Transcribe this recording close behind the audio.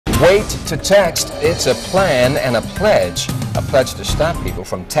Wait to text. It's a plan and a pledge to stop people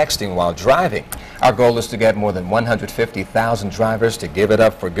from texting while driving. Our goal is to get more than 150,000 drivers to give it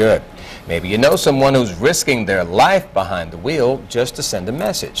up for good. Maybe you know someone who's risking their life behind the wheel just to send a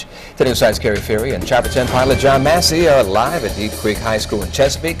message. Today, Newside's Carrie Ferry and Chopper 10 pilot John Massey are live at Deep Creek High School in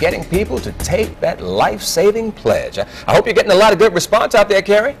Chesapeake, getting people to take that life-saving pledge. I hope you're getting a lot of good response out there,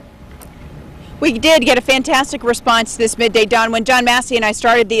 Carrie. We did get a fantastic response this midday dawn. When John Massey and I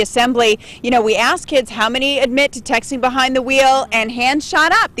started the assembly, we asked kids how many admit to texting behind the wheel, and hands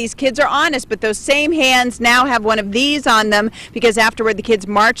shot up. These kids are honest, but those same hands now have one of these on them, because afterward the kids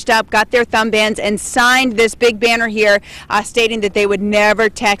marched up, got their thumb bands, and signed this big banner here stating that they would never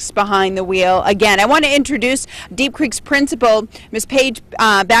text behind the wheel again. I want to introduce Deep Creek's principal, Ms. Paige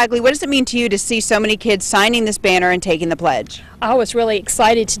Bagley. What does it mean to you to see so many kids signing this banner and taking the pledge? I was really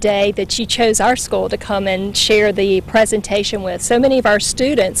excited today that you chose our school to come and share the presentation with. So many of our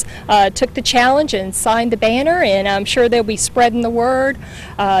students took the challenge and signed the banner, and I'm sure they'll be spreading the word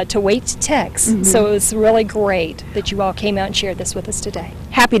to wait to text. So it was really great that you all came out and shared this with us today.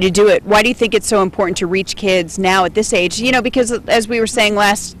 Happy to do it. Why do you think it's so important to reach kids now at this age? Because as we were saying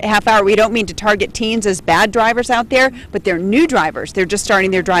last half hour, we don't mean to target teens as bad drivers out there, but they're new drivers. They're just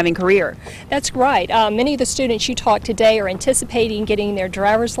starting their driving career. That's right. Many of the students you talked today are anticipating getting their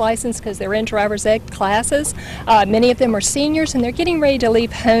driver's license because they're in driver's ed classes. Many of them are seniors, and they're getting ready to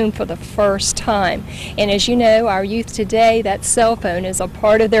leave home for the first time. And as you know, our youth today, that cell phone is a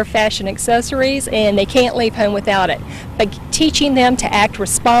part of their fashion accessories, and they can't leave home without it. But teaching them to act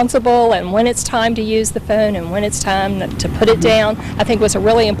responsible and when it's time to use the phone and when it's time to put it down, I think was a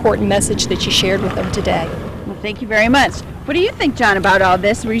really important message that you shared with them today. Well, thank you very much. What do you think, John, about all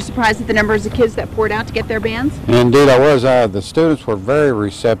this? Were you surprised at the numbers of kids that poured out to get their bands? Indeed, I was. The students were very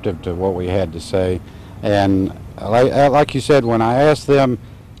receptive to what we had to say. And like you said, when I asked them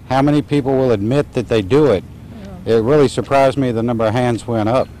how many people will admit that they do it, it really surprised me the number of hands went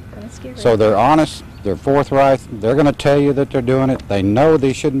up. So they're honest, they're forthright, they're going to tell you that they're doing it. They know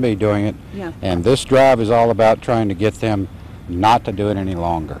they shouldn't be doing it. Yeah. And this drive is all about trying to get them not to do it any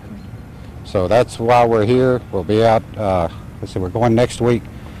longer. So that's why we're here. We'll be out, let's see, we're going next week,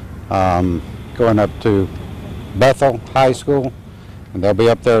 going up to Bethel High School, and they'll be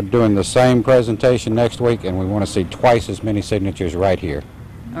up there doing the same presentation next week, and we want to see twice as many signatures right here.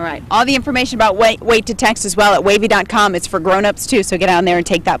 All right. All the information about Wait to Text as well at wavy.com. It's for grown-ups too, so get out there and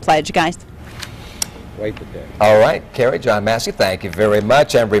take that pledge, guys. Wait to text. All right, Carrie, John Massey, thank you very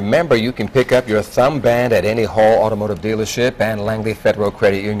much. And remember, you can pick up your thumb band at any Hall Automotive dealership and Langley Federal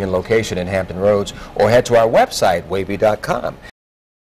Credit Union location in Hampton Roads, or head to our website, wavy.com.